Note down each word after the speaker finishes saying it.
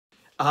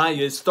Hi,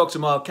 it's Dr.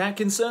 Mark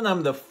Atkinson.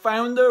 I'm the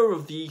founder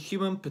of the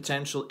Human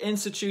Potential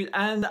Institute,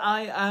 and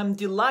I am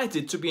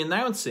delighted to be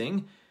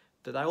announcing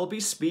that I will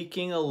be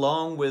speaking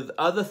along with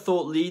other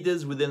thought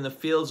leaders within the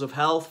fields of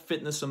health,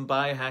 fitness and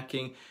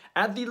biohacking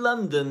at the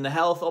London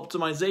Health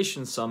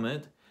Optimisation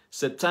Summit,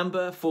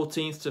 September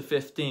 14th to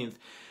 15th.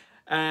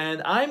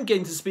 And I'm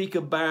going to speak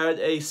about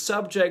a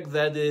subject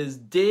that is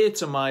dear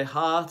to my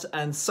heart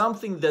and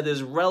something that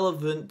is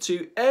relevant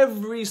to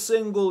every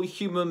single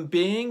human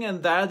being,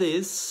 and that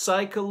is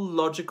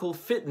psychological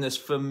fitness.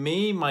 For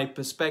me, my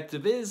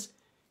perspective is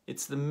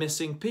it's the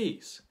missing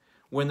piece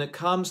when it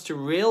comes to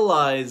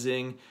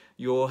realizing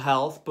your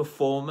health,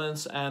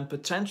 performance, and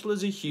potential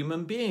as a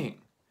human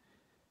being.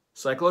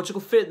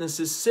 Psychological fitness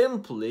is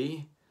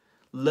simply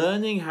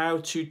learning how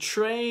to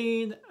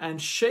train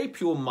and shape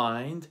your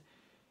mind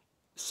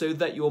so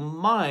that your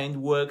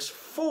mind works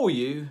for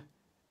you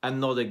and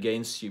not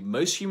against you.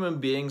 Most human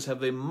beings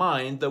have a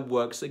mind that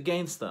works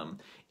against them.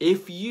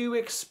 If you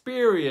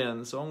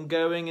experience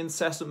ongoing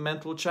incessant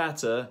mental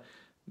chatter,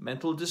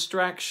 mental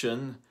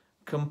distraction,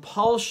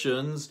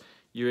 compulsions,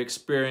 you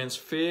experience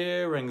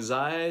fear,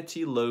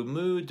 anxiety, low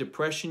mood,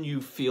 depression, you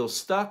feel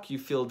stuck, you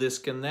feel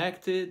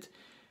disconnected,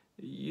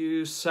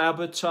 you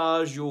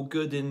sabotage your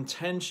good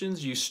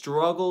intentions, you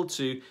struggle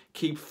to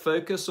keep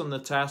focus on the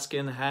task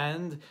in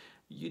hand,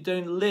 you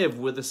don't live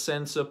with a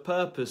sense of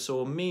purpose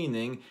or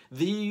meaning.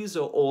 These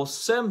are all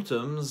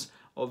symptoms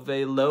of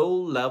a low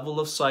level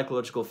of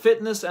psychological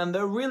fitness, and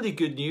the really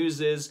good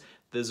news is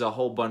there's a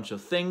whole bunch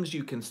of things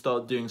you can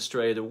start doing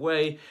straight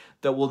away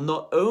that will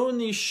not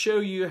only show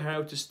you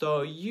how to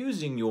start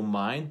using your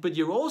mind, but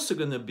you're also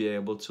going to be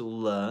able to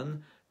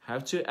learn how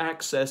to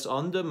access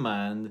on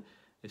demand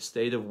a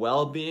state of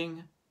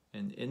well-being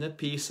and inner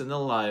peace and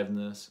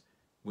aliveness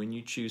when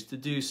you choose to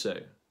do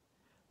so.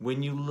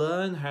 When you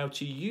learn how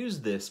to use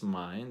this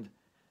mind,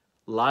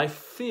 life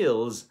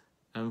feels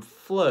and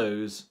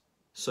flows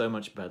so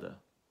much better.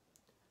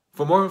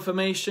 For more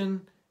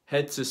information,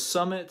 head to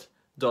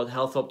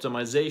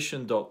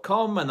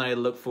summit.healthoptimization.com, and I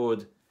look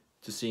forward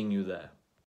to seeing you there.